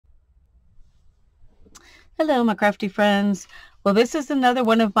Hello, my crafty friends. Well, this is another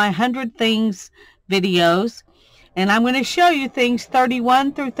one of my 100 Things videos, and I'm going to show you things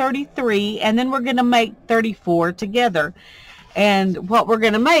 31 through 33, and then we're going to make 34 together. And what we're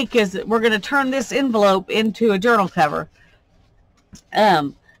going to make is we're going to turn this envelope into a journal cover.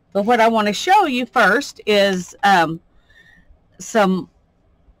 But what I want to show you first is some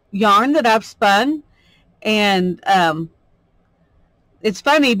yarn that I've spun, and it's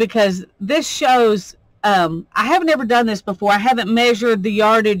funny because this shows I haven't ever done this before. I haven't measured the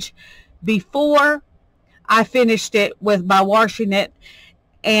yardage before I finished it by washing it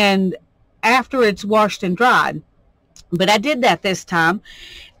and after it's washed and dried. But I did that this time,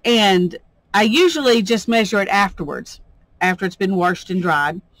 and I usually just measure it afterwards, after it's been washed and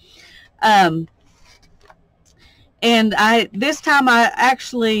dried. And this time I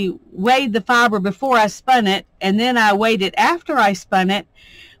actually weighed the fiber before I spun it, and then I weighed it after I spun it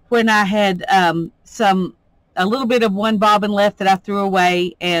when I had a little bit of one bobbin left that I threw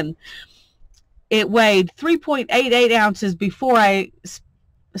away, and it weighed 3.88 ounces before I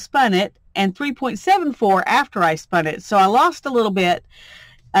spun it and 3.74 after I spun it. So I lost a little bit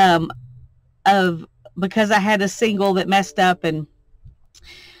because I had a single that messed up, and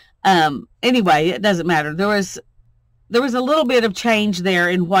anyway, it doesn't matter. There was a little bit of change there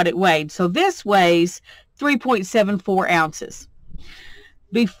in what it weighed. So this weighs 3.74 ounces.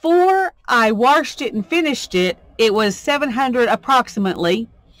 Before I washed it and finished it, it was approximately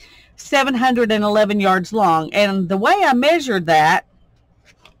 711 yards long. And the way I measured that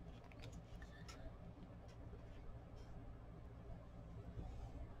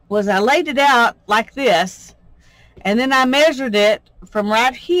was I laid it out like this, and then I measured it from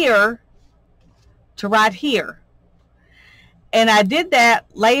right here to right here. And I did that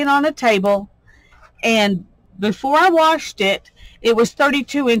laying on a table, and before I washed it, it was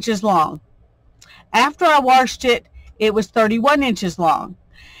 32 inches long. After I washed it, it was 31 inches long.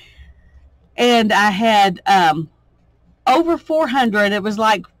 And I had over 400, it was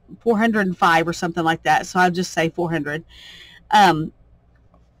like 405 or something like that, so I'll just say 400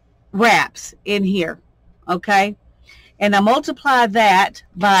 wraps in here, okay? And I multiplied that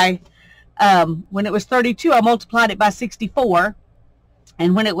by, when it was 32, I multiplied it by 64.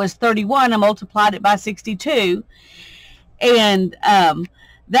 And when it was 31, I multiplied it by 62. And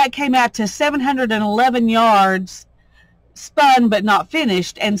that came out to 711 yards spun but not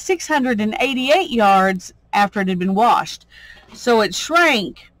finished, and 688 yards after it had been washed. So it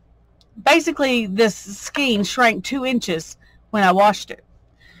shrank. Basically, this skein shrank 2 inches when I washed it,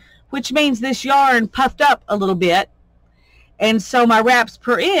 which means this yarn puffed up a little bit. And so my wraps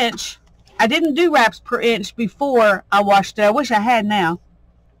per inch, I didn't do wraps per inch before I washed it. I wish I had now.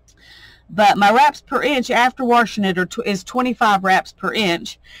 But my wraps per inch after washing it is 25 wraps per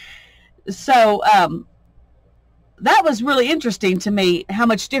inch. So that was really interesting to me, how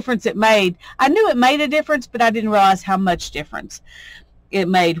much difference it made. I knew it made a difference, but I didn't realize how much difference it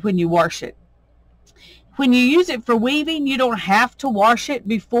made when you wash it. When you use it for weaving, you don't have to wash it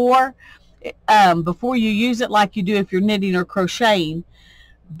before you use it like you do if you're knitting or crocheting.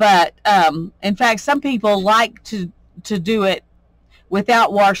 But in fact, some people like to do it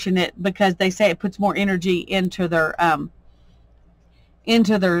without washing it because they say it puts more energy into their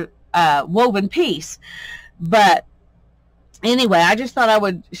woven piece. But anyway, I just thought I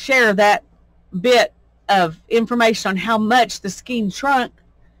would share that bit of information on how much the skein shrunk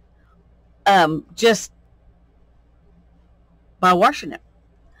just by washing it.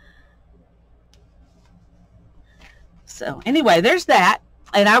 So anyway, there's that.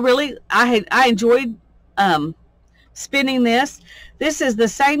 And I enjoyed spinning this. This is the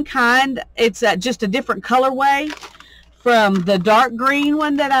same kind. It's just a different colorway from the dark green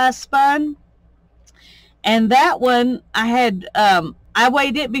one that I spun. And that one I had, I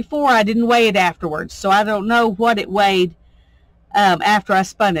weighed it before. I didn't weigh it afterwards. So I don't know what it weighed after I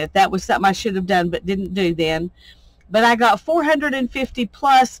spun it. That was something I should have done but didn't do then. But I got 450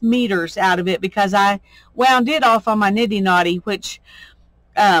 plus meters out of it because I wound it off on my Niddy Noddy, which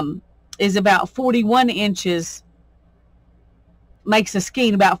is about 41 inches, makes a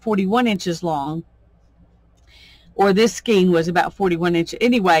skein about 41 inches long. Or this skein was about 41 inches.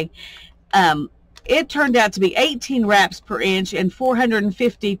 Anyway, it turned out to be 18 wraps per inch and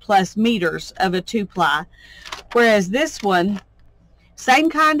 450 plus meters of a 2-ply. Whereas this one, same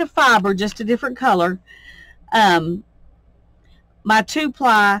kind of fiber, just a different color. My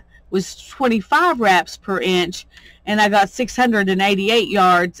 2-ply was 25 wraps per inch, and I got 688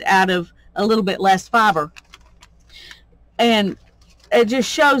 yards out of a little bit less fiber. And it just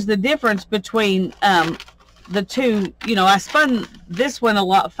shows the difference between the two, you know, I spun this one a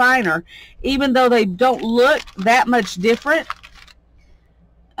lot finer, even though they don't look that much different.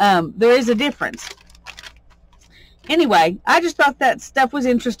 There is a difference. Anyway, I just thought that stuff was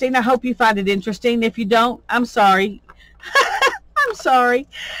interesting. I hope you find it interesting. If you don't, I'm sorry. I'm sorry.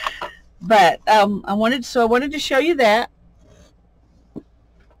 But I wanted to show you that.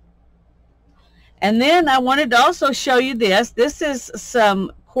 And then I wanted to also show you this. This is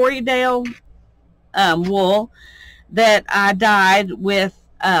some Corriedale wool that I dyed with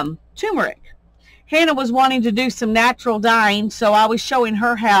turmeric. Hannah was wanting to do some natural dyeing, so I was showing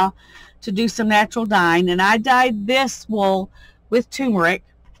her how to do some natural dyeing, and I dyed this wool with turmeric.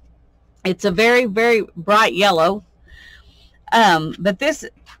 It's a very, very bright yellow. But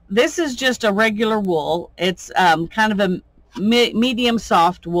this is just a regular wool. It's kind of a medium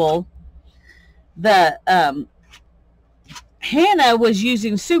soft wool. The Hannah was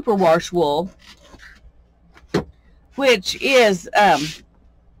using superwash wool, which is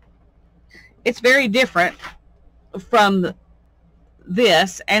it's very different from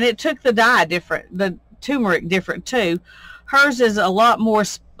this, and it took the dye different, the turmeric different too. Hers is a lot more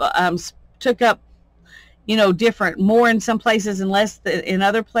took up, you know, different, more in some places and less in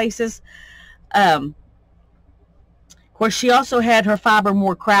other places. Of course, she also had her fiber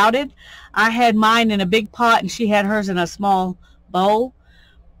more crowded. I had mine in a big pot, and she had hers in a small bowl.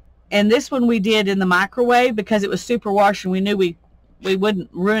 And this one we did in the microwave because it was superwash, and we knew we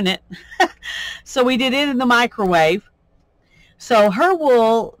wouldn't ruin it. So we did it in the microwave. So her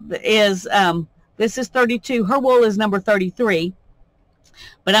wool is, this is 32. Her wool is number 33.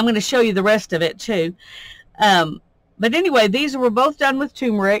 But I'm going to show you the rest of it too. But anyway, these were both done with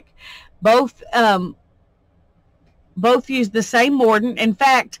turmeric. Both used the same mordant. In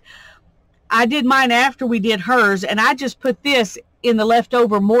fact, I did mine after we did hers, and I just put this in the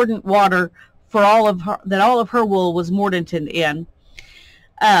leftover mordant water for all of her, that all of her wool was mordanted in.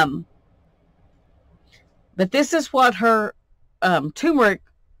 But this is what her turmeric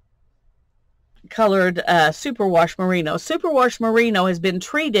colored superwash merino. Superwash merino has been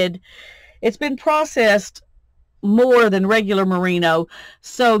treated, it's been processed more than regular merino,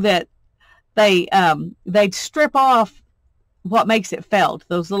 so that they'd strip off what makes it felt,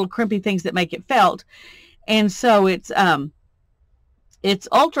 those little crimpy things that make it felt. And so it's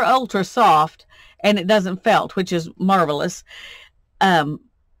ultra soft, and it doesn't felt, which is marvelous.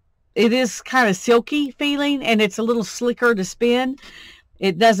 It is kind of silky feeling, and it's a little slicker to spin.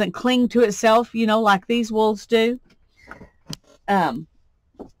 It doesn't cling to itself, you know, like these wools do. I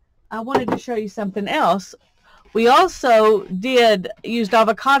wanted to show you something else. We also used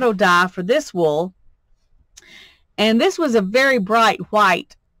avocado dye for this wool. And this was a very bright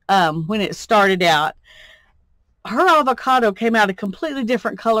white when it started out. Her avocado came out a completely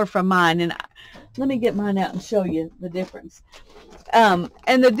different color from mine. And let me get mine out and show you the difference. And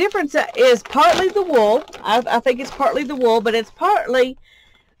the difference is partly the wool. I think it's partly the wool, but it's partly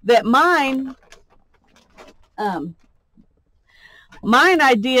that mine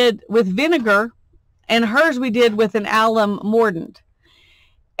I did with vinegar, and hers we did with an alum mordant.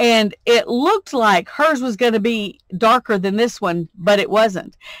 And it looked like hers was going to be darker than this one, but it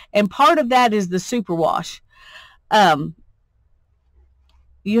wasn't. And part of that is the superwash.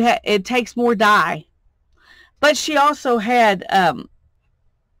 It takes more dye. But she also had,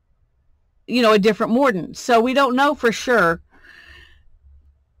 you know, a different mordant. So we don't know for sure.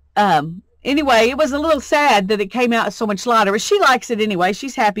 Anyway, it was a little sad that it came out so much lighter. But she likes it anyway.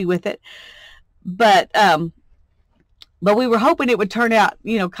 She's happy with it. But we were hoping it would turn out,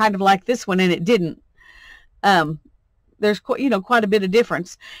 you know, kind of like this one, and it didn't. There's, you know, quite a bit of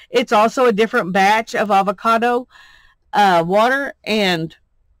difference. It's also a different batch of avocado water, and,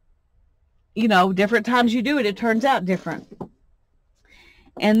 you know, different times you do it, it turns out different.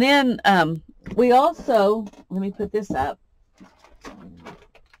 And then we also, let me put this up.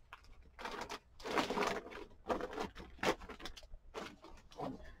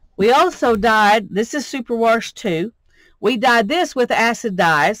 We also dyed, this is superwash too. We dyed this with acid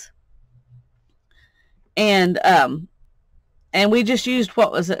dyes, and we just used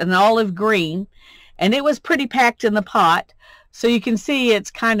what was an olive green, and it was pretty packed in the pot, so you can see it's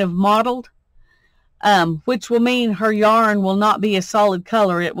kind of mottled, which will mean her yarn will not be a solid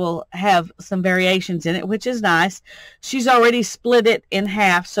color. It will have some variations in it, which is nice. She's already split it in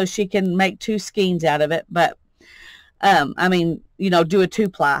half so she can make 2 skeins out of it, but I mean, you know, do a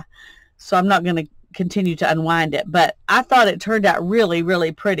 2-ply. So I'm not going to continue to unwind it, but I thought it turned out really,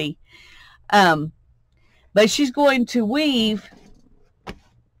 really pretty. But she's going to weave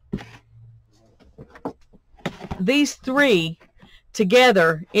these 3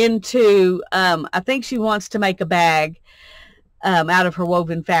 together into, I think she wants to make a bag out of her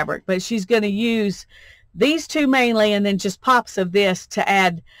woven fabric, but she's going to use these two mainly, and then just pops of this to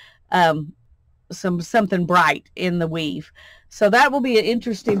add something bright in the weave. So that will be an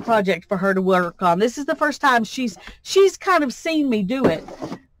interesting project for her to work on. This is the first time she's kind of seen me do it,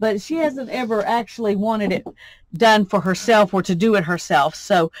 but she hasn't ever actually wanted it done for herself or to do it herself.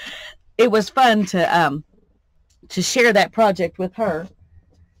 So it was fun to share that project with her.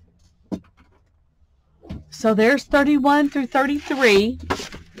 So there's 31 through 33,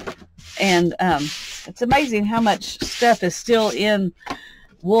 and it's amazing how much stuff is still in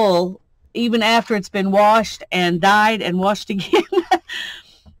wool even after it's been washed and dyed and washed again.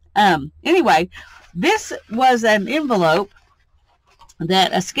 Anyway, this was an envelope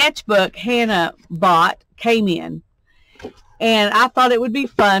that a sketchbook Hannah bought, came in, and I thought it would be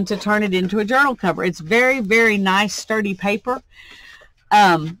fun to turn it into a journal cover. It's very, very nice, sturdy paper,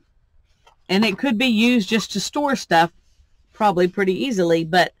 and it could be used just to store stuff probably pretty easily,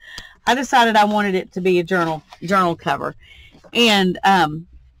 but I decided I wanted it to be a journal cover. And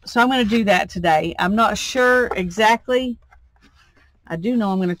so I'm going to do that today. I'm not sure exactly. I do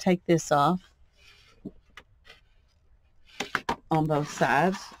know I'm going to take this off on both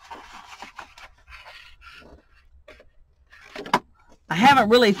sides. I haven't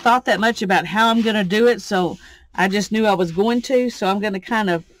really thought that much about how I'm going to do it, so I just knew I was going to, so I'm going to kind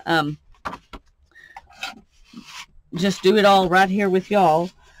of just do it all right here with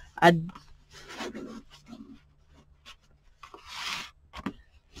y'all. I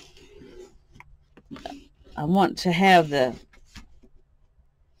want to have the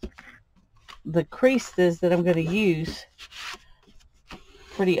creases that I'm going to use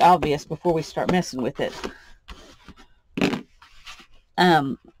pretty obvious before we start messing with it.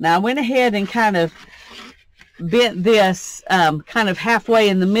 Now I went ahead and kind of bent this kind of halfway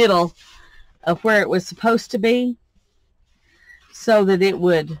in the middle of where it was supposed to be, so that it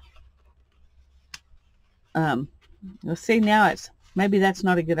would you'll see now maybe that's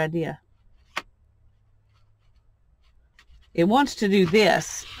not a good idea. It wants to do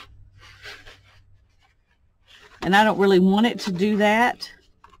this, and I don't really want it to do that,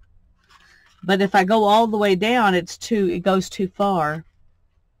 but if I go all the way down, it goes too far.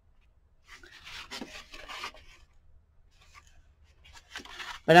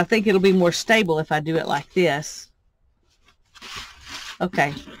 But I think it'll be more stable if I do it like this.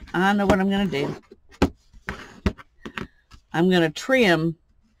 Okay, I know what I'm going to do. I'm going to trim.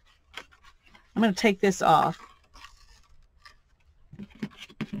 I'm going to take this off.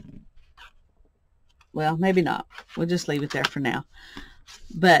 Well, maybe not. We'll just leave it there for now.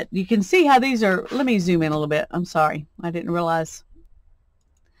 But you can see how these are. Let me zoom in a little bit. I'm sorry. I didn't realize.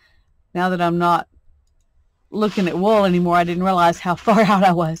 Now that I'm not looking at wool anymore, I didn't realize how far out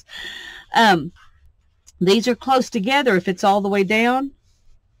I was. These are close together if it's all the way down.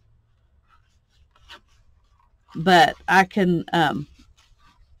 But I can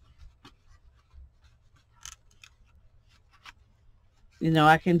you know,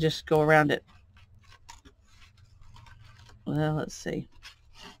 I can just go around it. Well, let's see.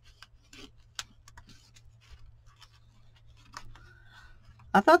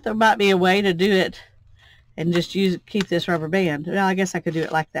 I thought there might be a way to do it and just keep this rubber band. Well, I guess I could do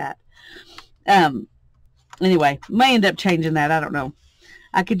it like that. Anyway, may end up changing that. I don't know.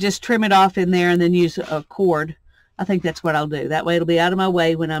 I could just trim it off in there and then use a cord. I think that's what I'll do. That way it'll be out of my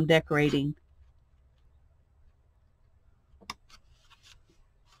way when I'm decorating.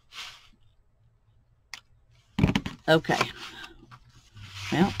 Okay.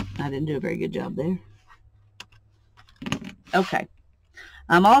 Well, I didn't do a very good job there. Okay.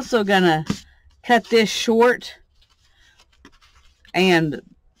 I'm also going to cut this short, and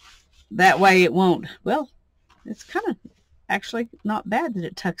that way it won't, well, it's kind of actually not bad that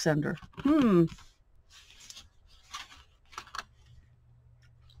it tucks under.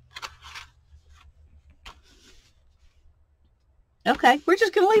 Okay, we're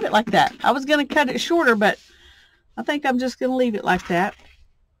just going to leave it like that. I was going to cut it shorter, but I think I'm just going to leave it like that.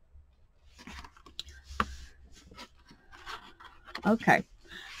 Okay.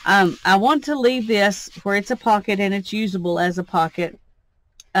 I want to leave this where it's a pocket and it's usable as a pocket.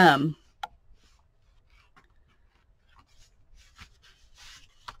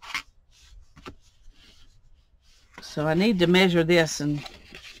 So I need to measure this, and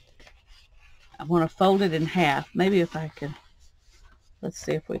I want to fold it in half. Maybe if I can, let's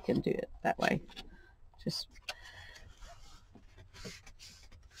see if we can do it that way. Just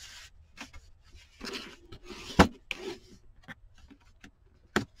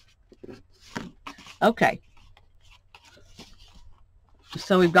okay.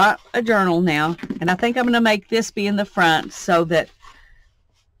 So we've got a journal now, and I think I'm going to make this be in the front so that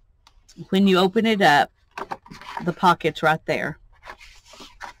when you open it up, the pocket's right there.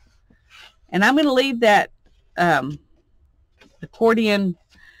 And I'm going to leave that accordion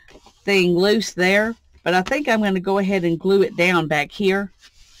thing loose there, but I think I'm going to go ahead and glue it down back here.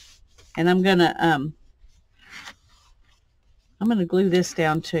 And I'm going to glue this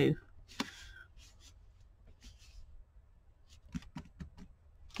down too.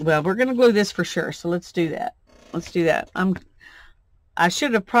 Well, we're going to glue this for sure, so let's do that. Let's do that. I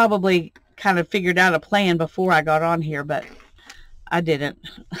should have probably kind of figured out a plan before I got on here, but I didn't.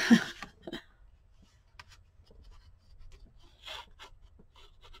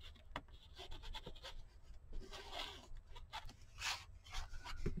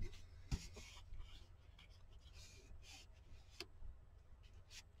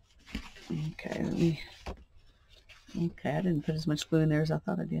 Okay, okay, I didn't put as much glue in there as I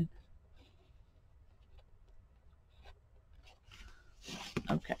thought I did.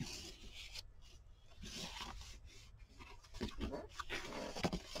 Okay.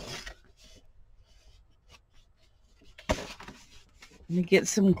 Let me get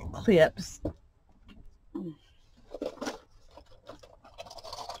some clips.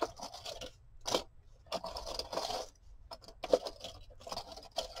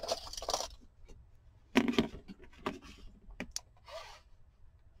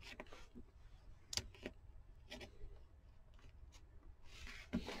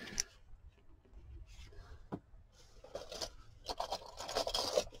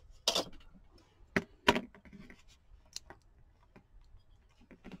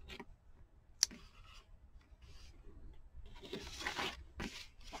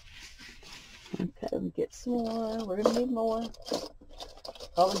 Okay, let me get some more. We're going to need more.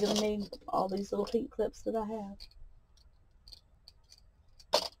 Probably going to need all these little pink clips that I have.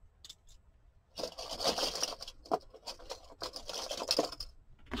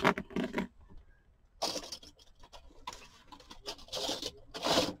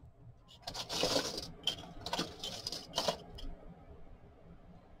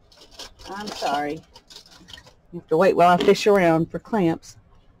 I'm sorry. You have to wait while I fish around for clamps.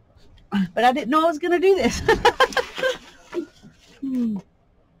 But I didn't know I was going to do this.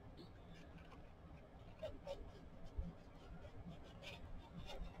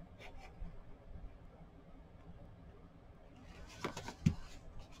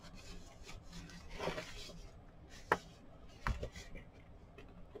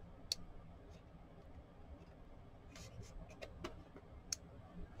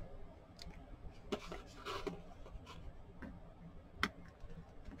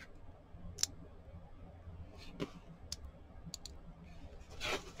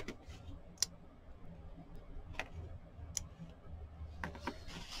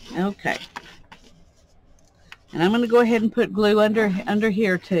 Okay. And I'm going to go ahead and put glue under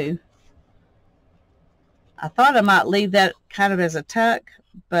here too. I thought I might leave that kind of as a tuck,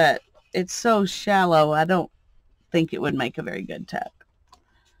 but it's so shallow, I don't think it would make a very good tuck.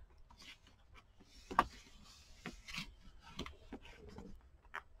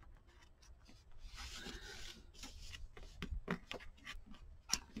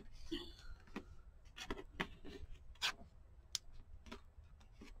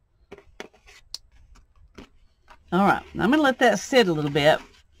 All right, I'm going to let that sit a little bit.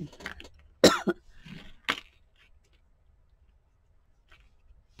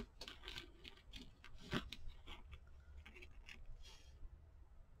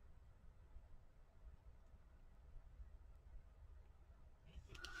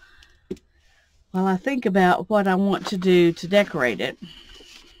 While I think about what I want to do to decorate it.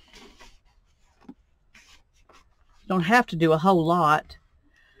 Don't have to do a whole lot.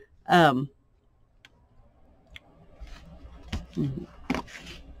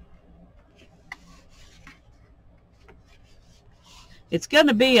 It's going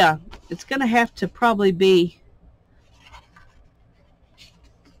to have to probably be,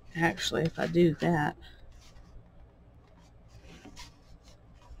 actually, if I do that,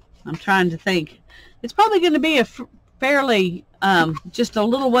 I'm trying to think. It's probably going to be a fairly, just a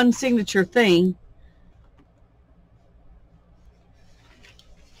little one signature thing.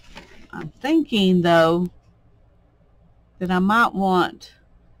 I'm thinking, though, that I might want,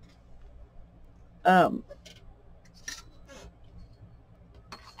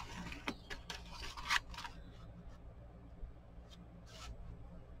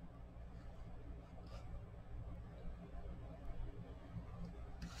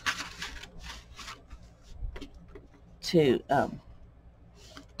 to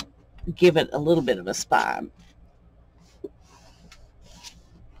give it a little bit of a spine.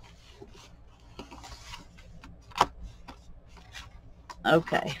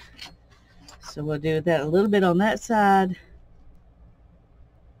 Okay. So we'll do that a little bit on that side.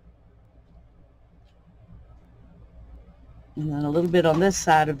 And then a little bit on this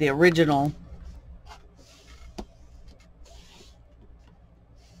side of the original.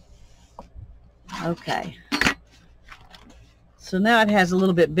 Okay. So now it has a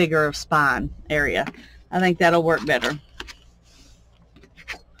little bit bigger of spine area. I think that'll work better.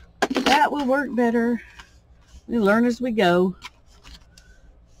 That will work better. We learn as we go.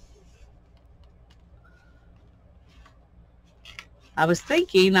 I was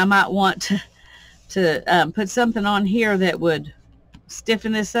thinking I might want to put something on here that would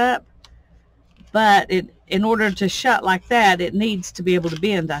stiffen this up, but in order to shut like that, it needs to be able to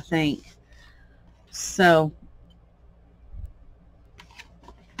bend, I think. So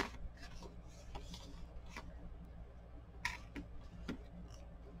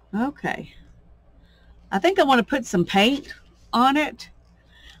okay, I think I want to put some paint on it,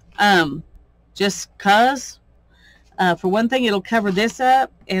 just cause. For one thing, it'll cover this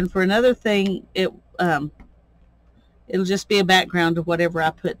up, and for another thing, it'll just be a background of whatever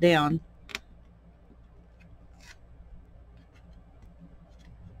I put down.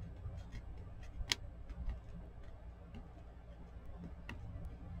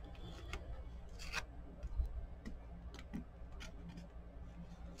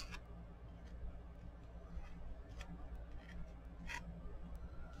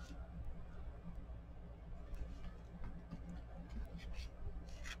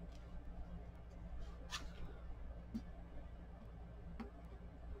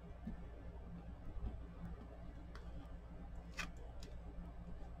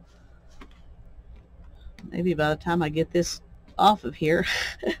 Maybe by the time I get this off of here,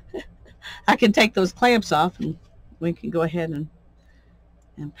 I can take those clamps off and we can go ahead and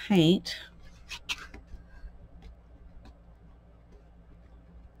paint.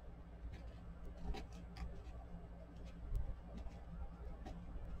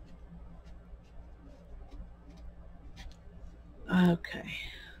 Okay.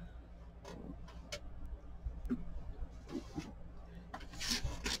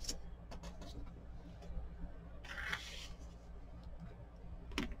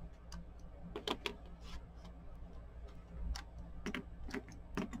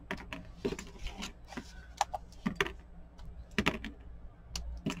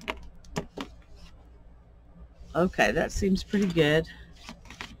 Okay, that seems pretty good.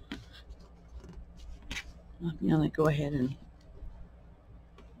 I'm going to go ahead and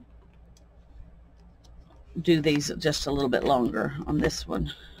do these just a little bit longer on this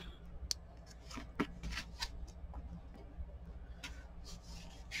one.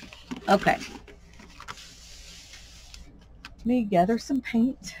 Okay. Let me gather some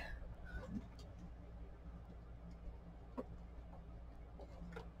paint.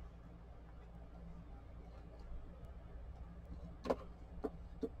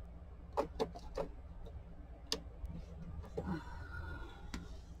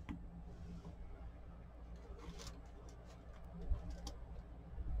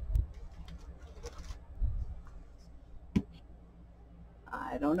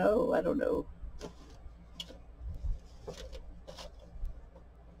 I don't know.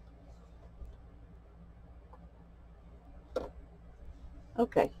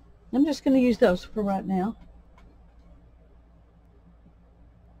 Okay, I'm just going to use those for right now.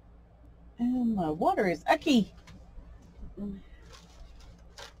 And my water is icky.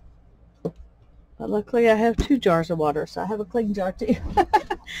 But luckily I have 2 jars of water, so I have a clean jar too.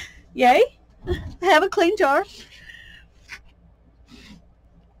 Yay! I have a clean jar.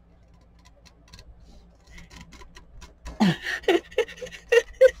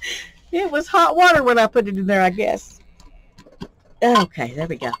 It was hot water when I put it in there, I guess. Okay, there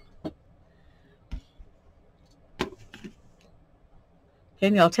we go.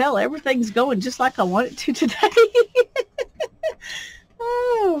 Can y'all tell everything's going just like I want it to today?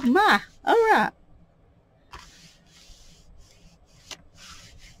 Oh my, all right.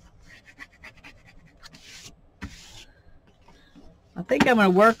 I think I'm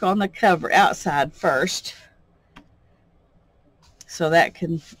going to work on the cover outside first, so that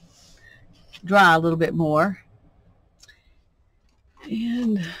can dry a little bit more.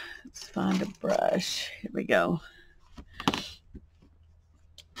 And let's find a brush. Here we go.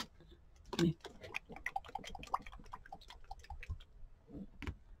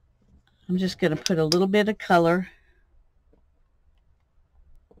 I'm just going to put a little bit of color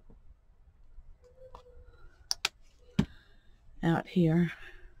out here.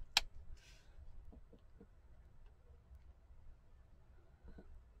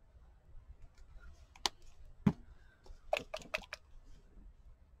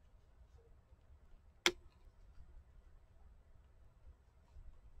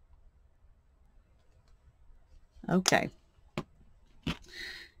 Okay.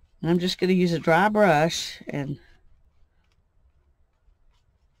 And I'm just going to use a dry brush and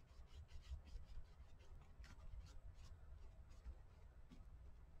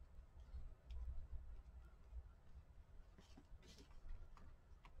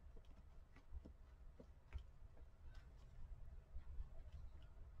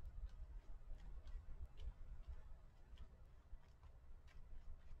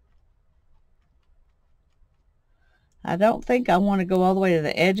I don't think I want to go all the way to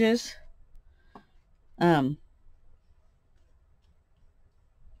the edges. I'm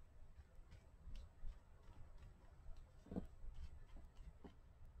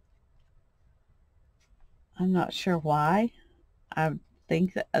not sure why. I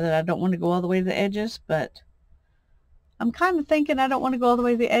think that I don't want to go all the way to the edges, but I'm kind of thinking I don't want to go all the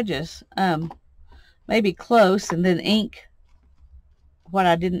way to the edges. Maybe close and then ink what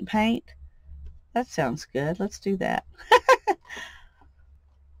I didn't paint. That sounds good. Let's do that.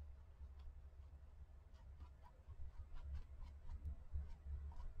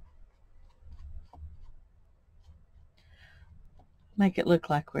 Make it look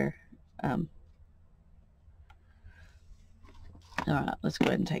like we're all right, let's go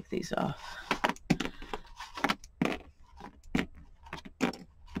ahead and take these off.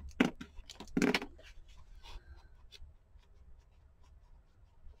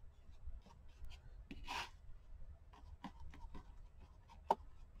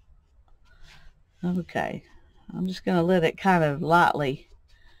 Okay, I'm just going to let it kind of lightly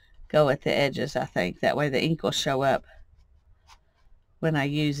go at the edges, I think. That way the ink will show up when I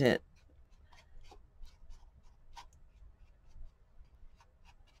use it.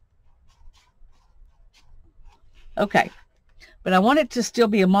 Okay, but I want it to still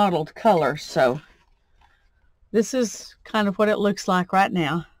be a mottled color, so this is kind of what it looks like right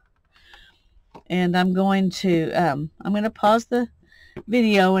now. And I'm going to pause the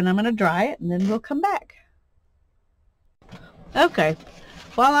video and I'm going to dry it, and then we'll come back. Okay,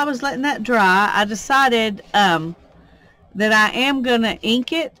 while I was letting that dry, I decided that I am going to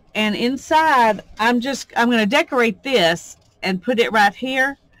ink it, and inside I'm going to decorate this and put it right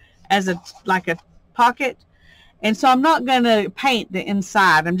here as like a pocket. And so I'm not going to paint the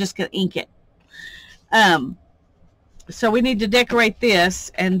inside. I'm just going to ink it. So we need to decorate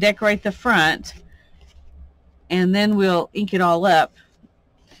this and decorate the front, and then we'll ink it all up.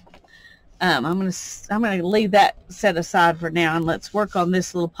 I'm going to leave that set aside for now, and let's work on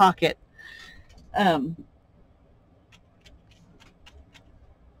this little pocket. I'm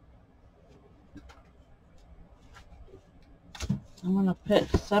going to put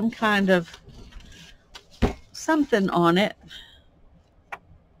some kind of something on it.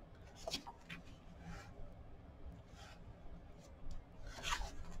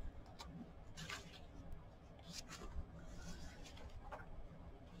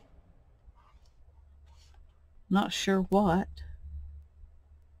 Not sure what.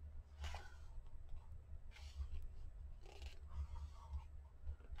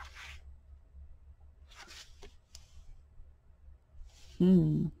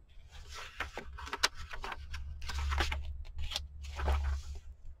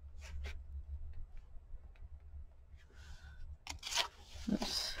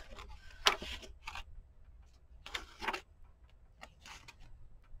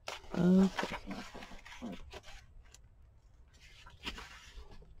 Okay.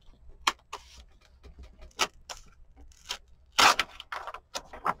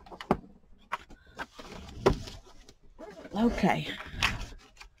 Okay.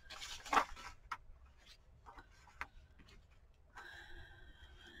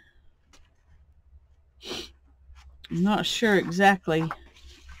 I'm not sure exactly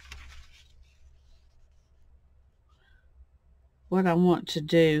what I want to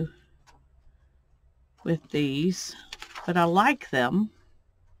do with these, but I like them.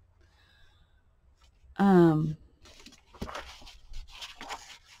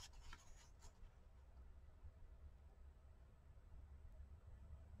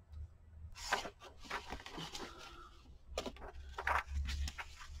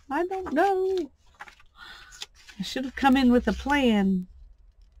 I don't know. I should have come in with a plan.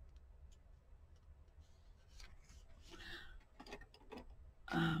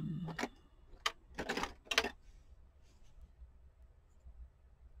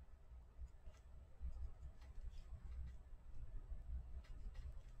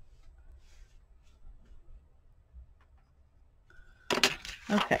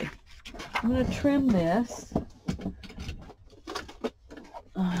 Okay, I'm going to trim this.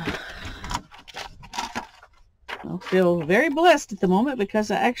 I feel very blessed at the moment because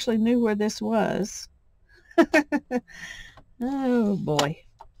I actually knew where this was. Oh boy.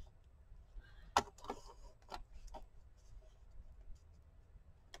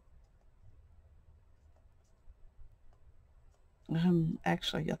 I'm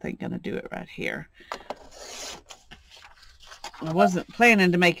actually, I think, going to do it right here. I wasn't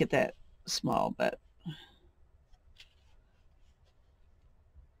planning to make it that small, but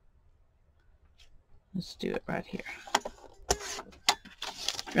let's do it right here.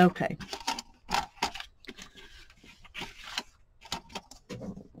 Okay.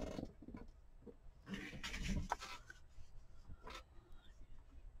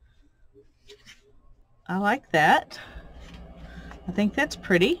 I like that. I think that's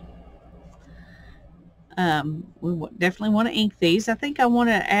pretty. We definitely want to ink these. I think I want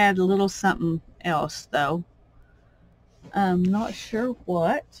to add a little something else, though. I'm not sure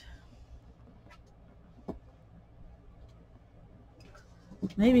what.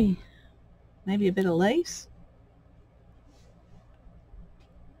 Maybe a bit of lace.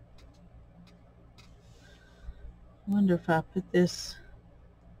 I wonder if I put this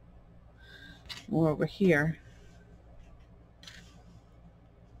more over here.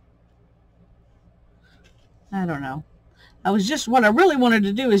 I don't know. What I really wanted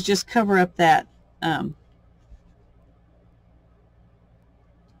to do is just cover up that, that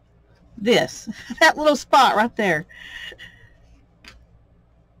little spot right there.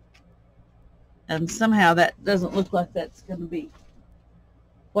 And somehow that doesn't look like that's going to be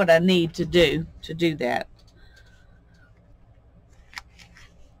what I need to do that.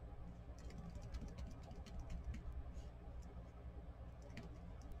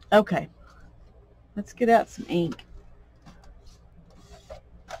 Okay, let's get out some ink.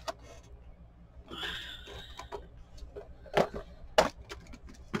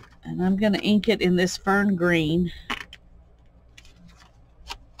 And I'm going to ink it in this fern green.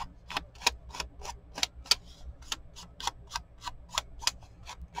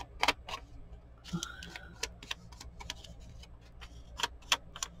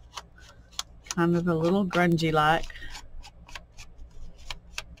 Kind of a little grungy like.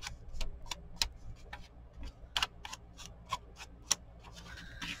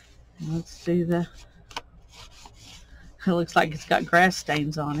 Let's do the, it looks like it's got grass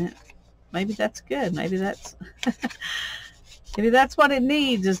stains on it. Maybe that's good. Maybe that's maybe that's what it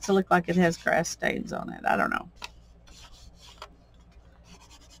needs, is to look like it has grass stains on it. I don't know.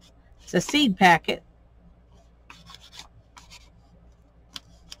 It's a seed packet.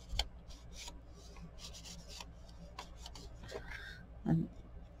 And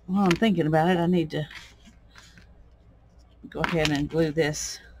while I'm thinking about it, I need to go ahead and glue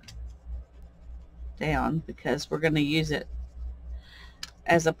this down, because we're going to use it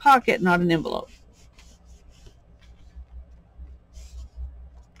as a pocket, not an envelope.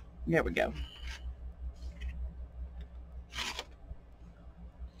 There we go.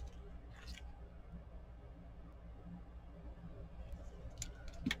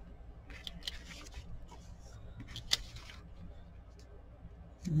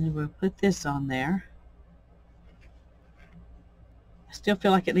 And then we'll put this on there. I still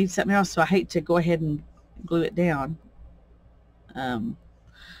feel like it needs something else, so I hate to go ahead and glue it down. I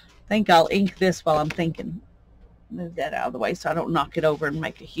think I'll ink this while I'm thinking. Move that out of the way so I don't knock it over and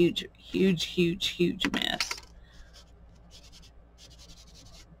make a huge mess.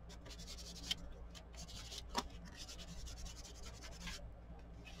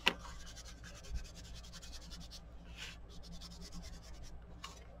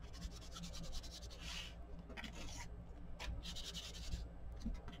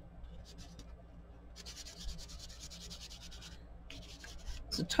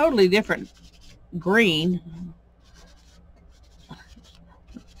 It's a totally different green.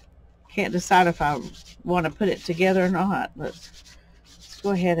 Can't decide if I want to put it together or not, but let's go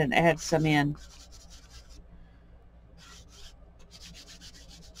ahead and add some in.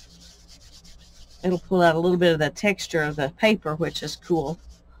 It'll pull out a little bit of the texture of the paper, which is cool.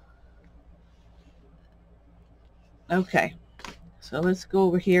 Okay, so let's go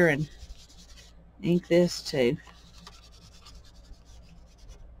over here and ink this too.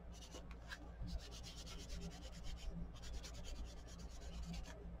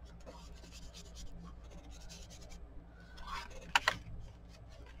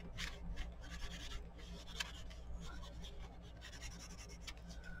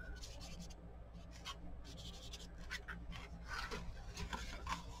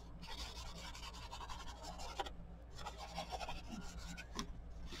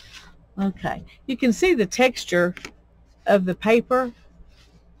 Okay, you can see the texture of the paper.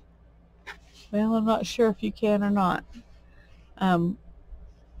 Well, I'm not sure if you can or not.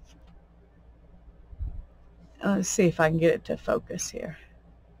 Let's see if I can get it to focus here.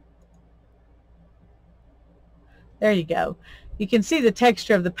 There you go. You can see the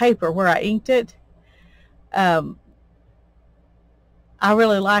texture of the paper where I inked it. I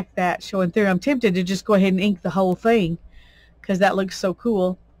really like that showing through. I'm tempted to just go ahead and ink the whole thing because that looks so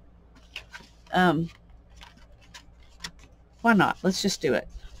cool. Why not? Let's just do it.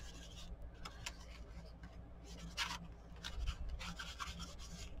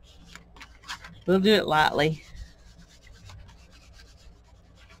 We'll do it lightly.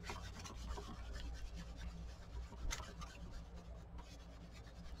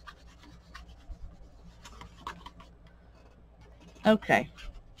 Okay.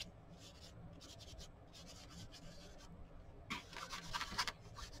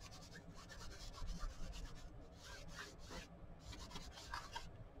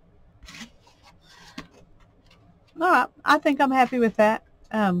 All right. I think I'm happy with that.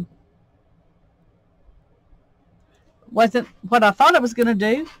 Wasn't what I thought I was going to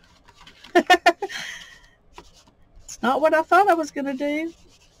do. It's not what I thought I was going to do.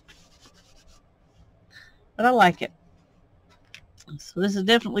 But I like it. So this is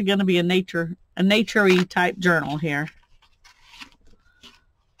definitely going to be a nature-y type journal here.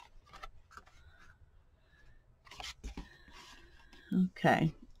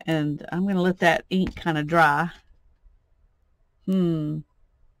 Okay. And I'm going to let that ink kind of dry.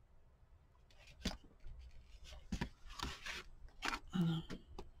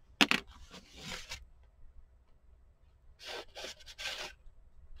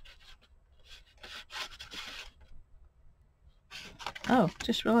 Oh,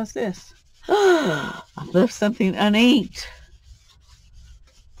 just realized this. I left something uninked.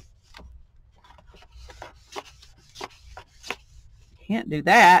 Can't do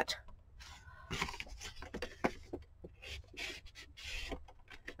that.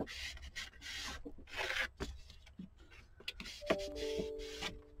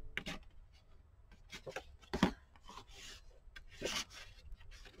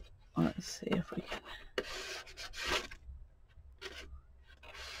 Let's see if we can.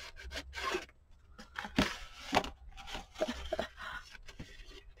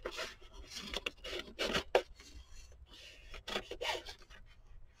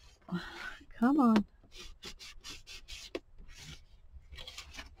 Come on.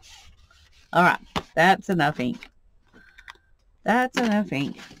 All right, that's enough ink. That's enough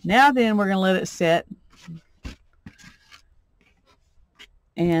ink. Now then, we're going to let it sit.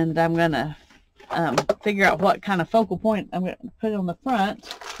 And I'm going to figure out what kind of focal point I'm going to put on the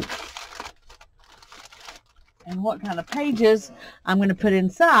front. And what kind of pages I'm going to put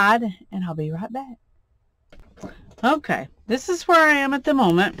inside. And I'll be right back. Okay, this is where I am at the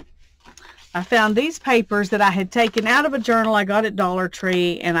moment. I found these papers that I had taken out of a journal I got at Dollar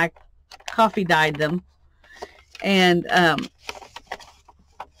Tree, and I coffee dyed them. And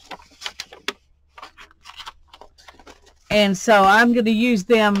so I'm going to use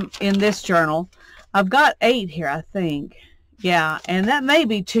them in this journal. I've got 8 here, I think. Yeah, and that may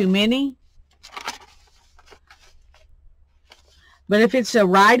be too many. But if it's a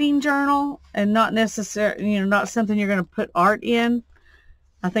writing journal and not necessarily, not something you're going to put art in,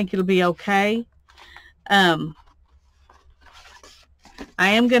 I think it'll be okay. I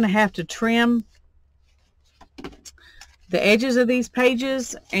am going to have to trim the edges of these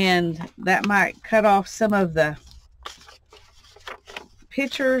pages, and that might cut off some of the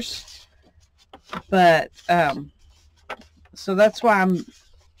pictures. But, so that's why I'm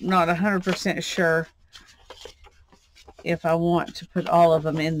not 100% sure if I want to put all of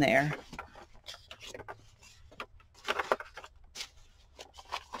them in there.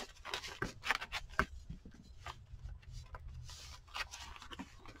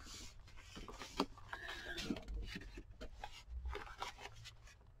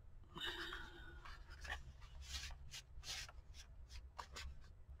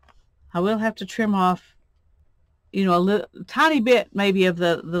 I will have to trim off, a tiny bit maybe of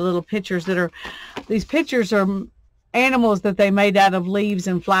the little pictures that are, these pictures are animals that they made out of leaves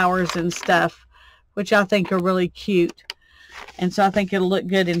and flowers and stuff, which I think are really cute. And so I think it'll look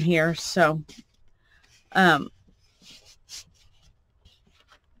good in here. So, I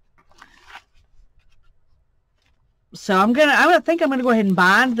think I'm gonna go ahead and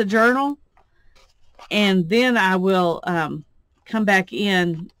bind the journal, and then I will come back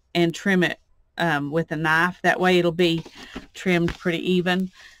in and trim it with a knife. That way it'll be trimmed pretty even,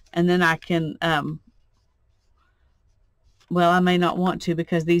 and then I can well, I may not want to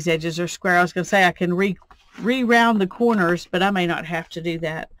because these edges are square. I was going to say I can re-round the corners, but I may not have to do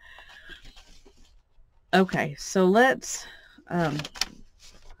that. Okay, so let's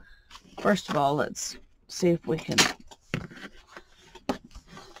first of all, let's see if we can.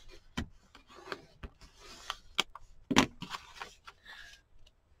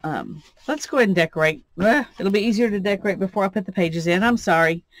 Let's go ahead and decorate. It'll be easier to decorate before I put the pages in. I'm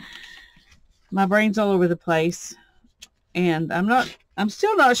sorry. My brain's all over the place. And I'm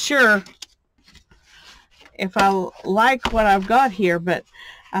still not sure if I like what I've got here, but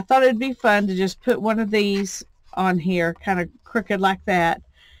I thought it'd be fun to just put one of these on here, kind of crooked like that,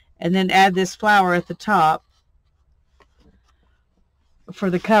 and then add this flower at the top for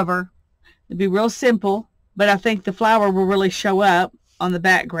the cover. It'd be real simple, but I think the flower will really show up on the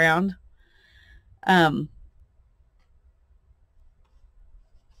background.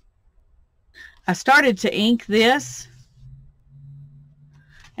 I started to ink this,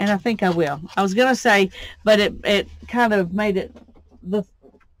 and I think I will. I was gonna say, but it kind of made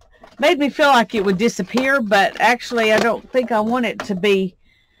me feel like it would disappear, but actually I don't think I want it to be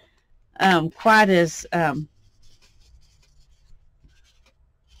quite as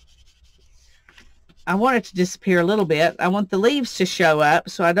I want it to disappear a little bit. I want the leaves to show up,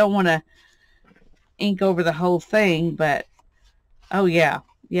 so I don't want to ink over the whole thing, but oh yeah,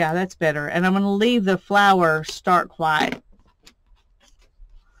 that's better. And I'm going to leave the flower stark white.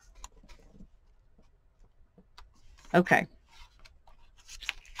 Okay,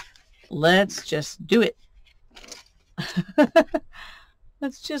 let's just do it.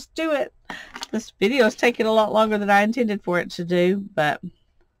 Let's just do it. This video is taking a lot longer than I intended for it to do, but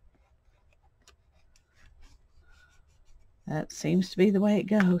that seems to be the way it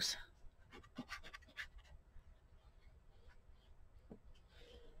goes.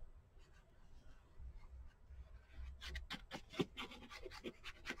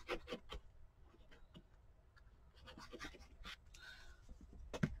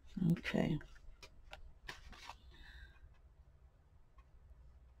 Okay.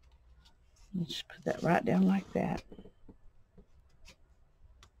 Let's put that right down like that.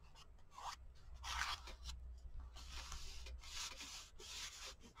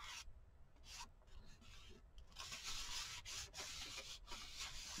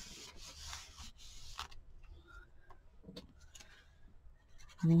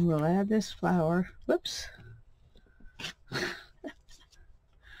 And then we'll add this flower. Whoops.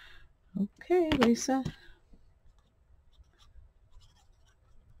 Okay, Lisa.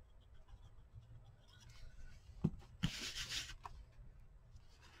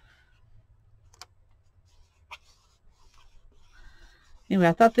 Anyway,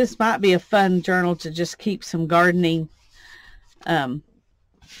 I thought this might be a fun journal to just keep some gardening,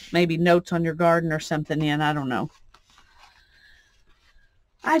 maybe notes on your garden or something in. I don't know.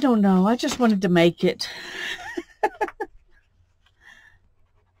 I just wanted to make it.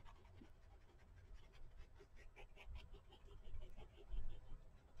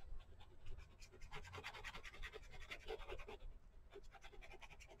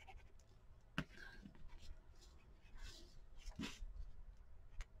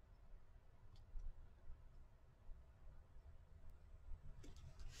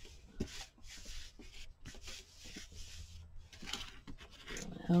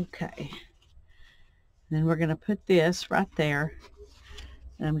 Okay. Then we're going to put this right there.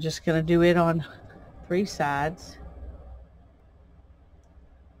 And I'm just going to do it on 3 sides.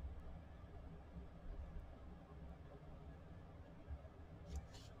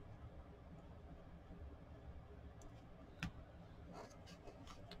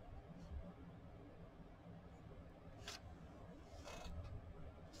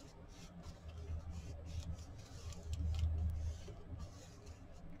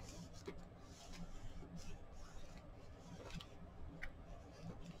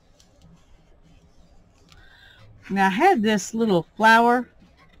 Now I had this little flower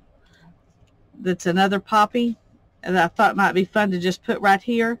that's another poppy that I thought might be fun to just put right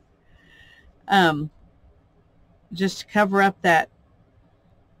here, just to cover up that.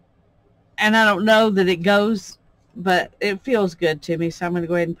 And I don't know that it goes, but it feels good to me, so I'm going to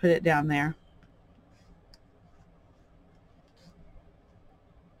go ahead and put it down there.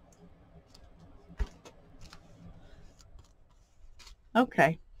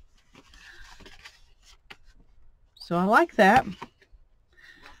 Okay. So I like that.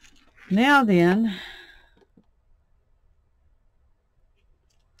 Now then,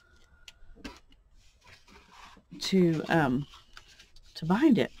 to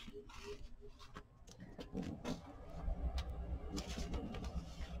bind it.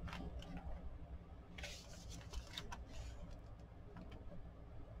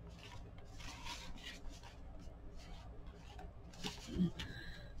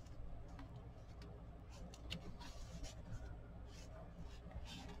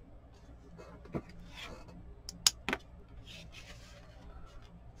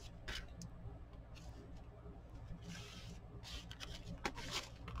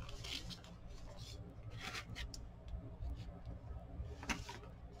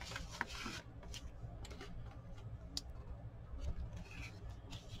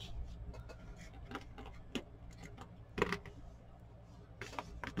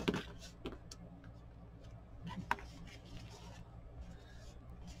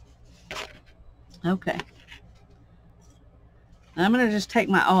 Okay. I'm going to just take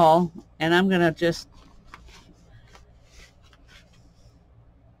my awl and I'm going to just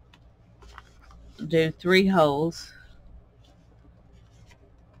do 3 holes.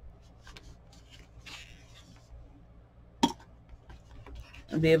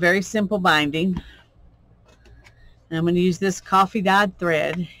 It'll be a very simple binding. And I'm going to use this coffee dyed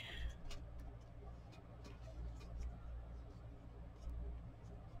thread.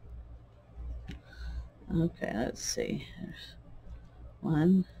 Okay, let's see. There's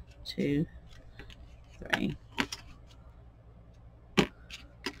 1, 2, 3.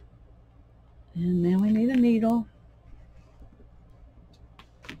 And then we need a needle.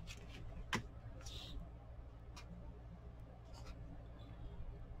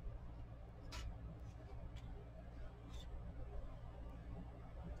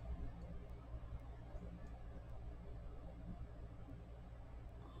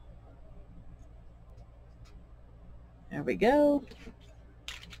 There we go.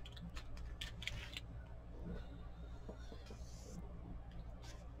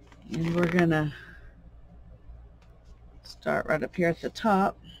 And we're going to start right up here at the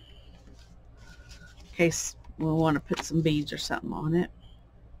top in case we want to put some beads or something on it.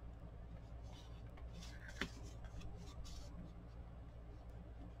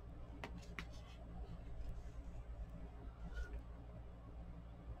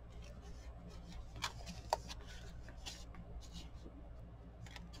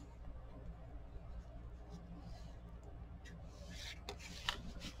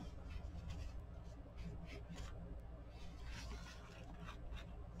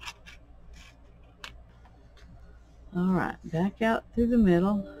 All right, back out through the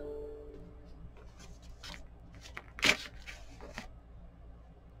middle.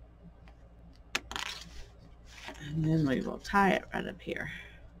 And then we will tie it right up here.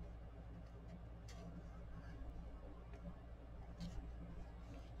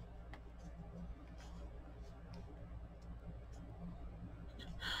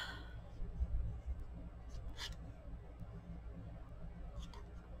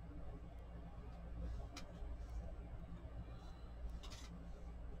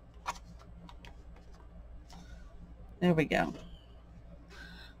 There we go.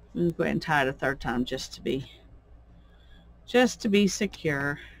 We'll go ahead and tie it a third time just to be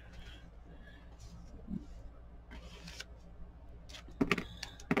secure.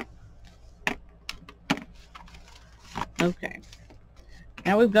 Okay.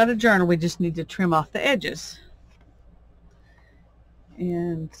 Now we've got a journal. We just need to trim off the edges.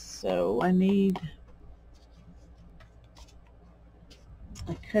 And so I need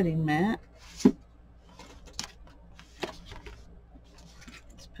a cutting mat.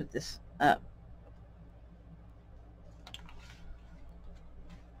 Let's put this up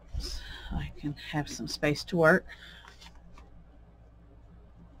so I can have some space to work.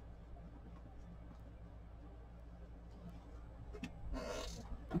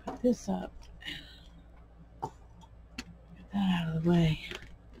 I'll put this up. Get that out of the way.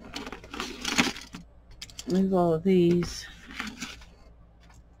 Move all of these.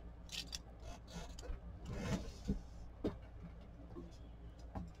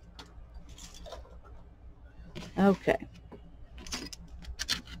 Okay.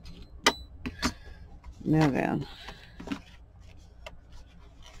 Now then.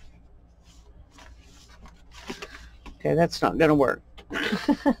 Okay, that's not going to work.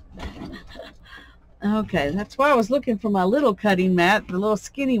 Okay, that's why I was looking for my little cutting mat, the little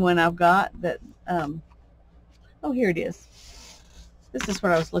skinny one I've got that, oh, here it is. This is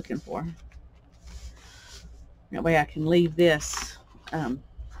what I was looking for. That way I can leave this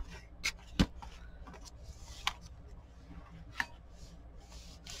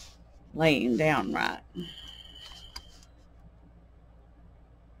laying down right.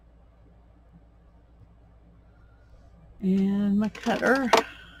 And my cutter.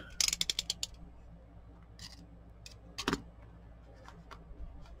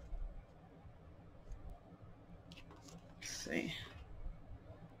 Let's see.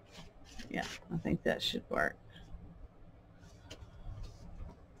 Yeah, I think that should work.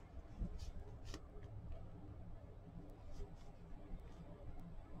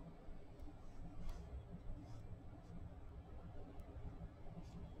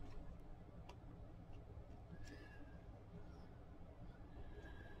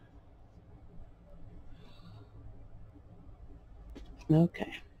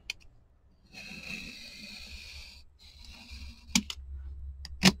 Okay.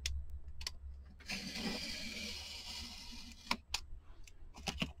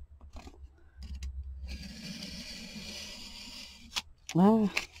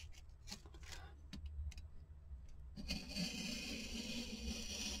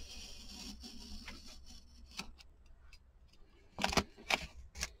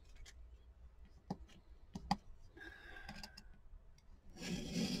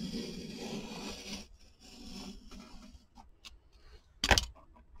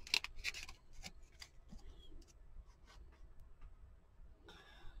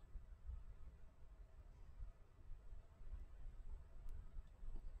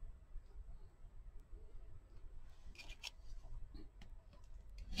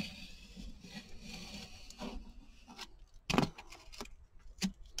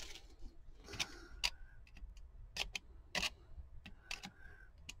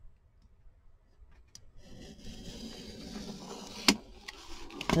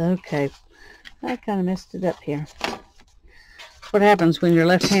 Okay, I kind of messed it up here. What happens when you're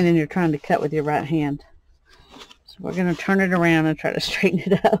left-handed and you're trying to cut with your right hand. So we're going to turn it around and try to straighten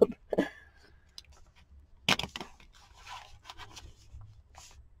it up.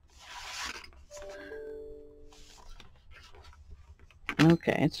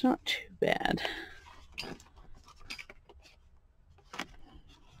 Okay, it's not too bad.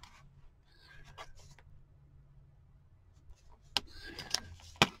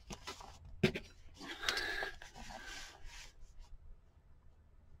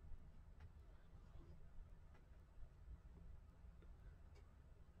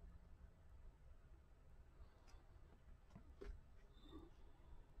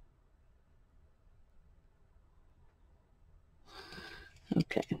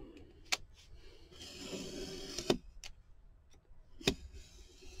 Okay.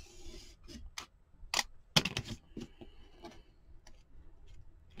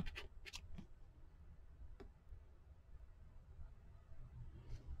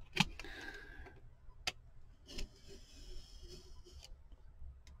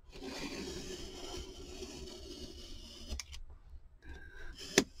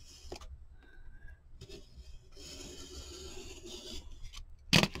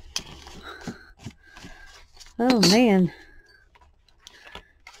 Oh man.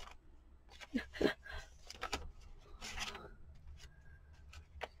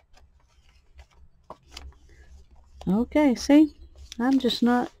 Okay, see? I'm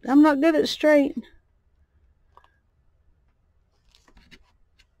not good at straight.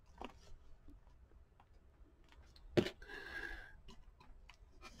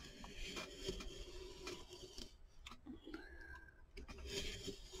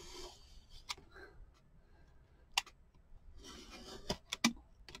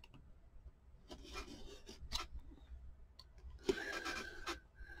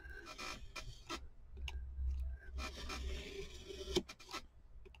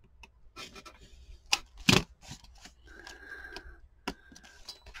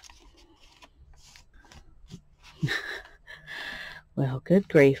 Well, good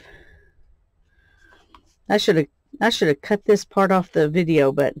grief. I should have cut this part off the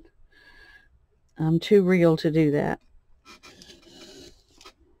video, but I'm too real to do that.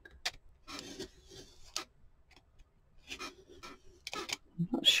 I'm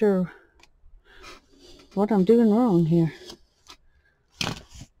not sure what I'm doing wrong here.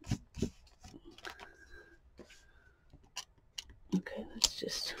 Okay, let's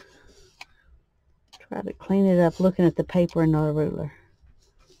just try to clean it up looking at the paper and not a ruler.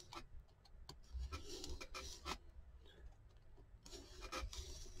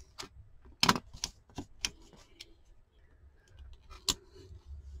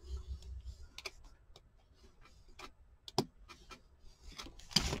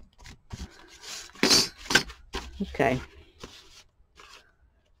 Okay.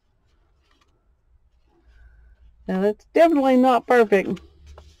 Now that's definitely not perfect,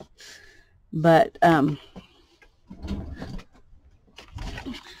 but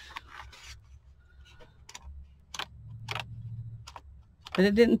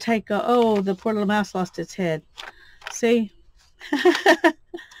it didn't take a, oh, the poor little mouse lost its head. See?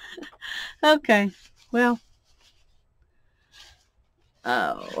 Okay. Well.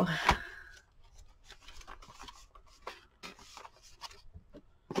 Oh.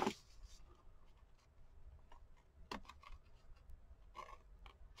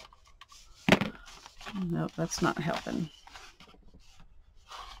 No, that's not helping.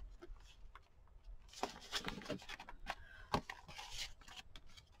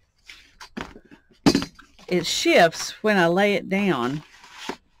 It shifts when I lay it down.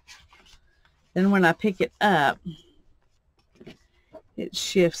 Then when I pick it up, it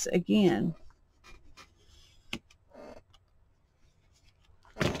shifts again.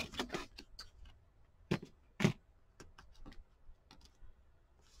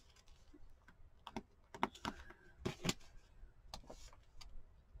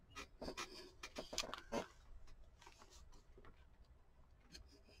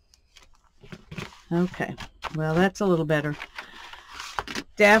 Okay, well, that's a little better.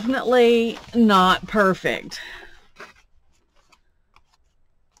 Definitely not perfect.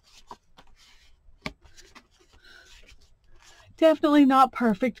 Definitely not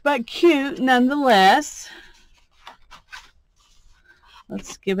perfect, but cute nonetheless.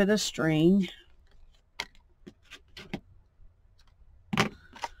 Let's give it a string.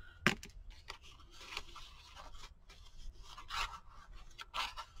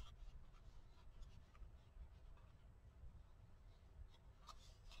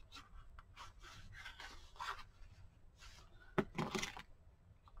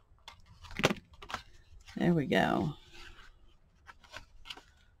 There we go.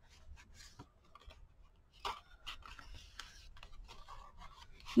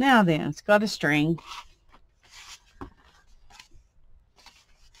 Now then, it's got a string.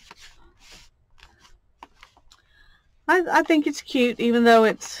 I think it's cute, even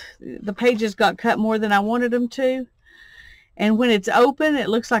though the pages got cut more than I wanted them to. And when it's open, it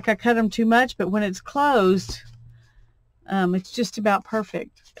looks like I cut them too much, but when it's closed, it's just about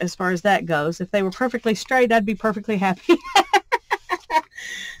perfect as far as that goes. If they were perfectly straight, I'd be perfectly happy.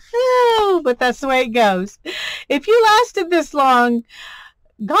 Oh, but that's the way it goes. If you lasted this long,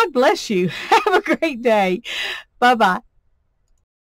 God bless you. Have a great day. Bye-bye.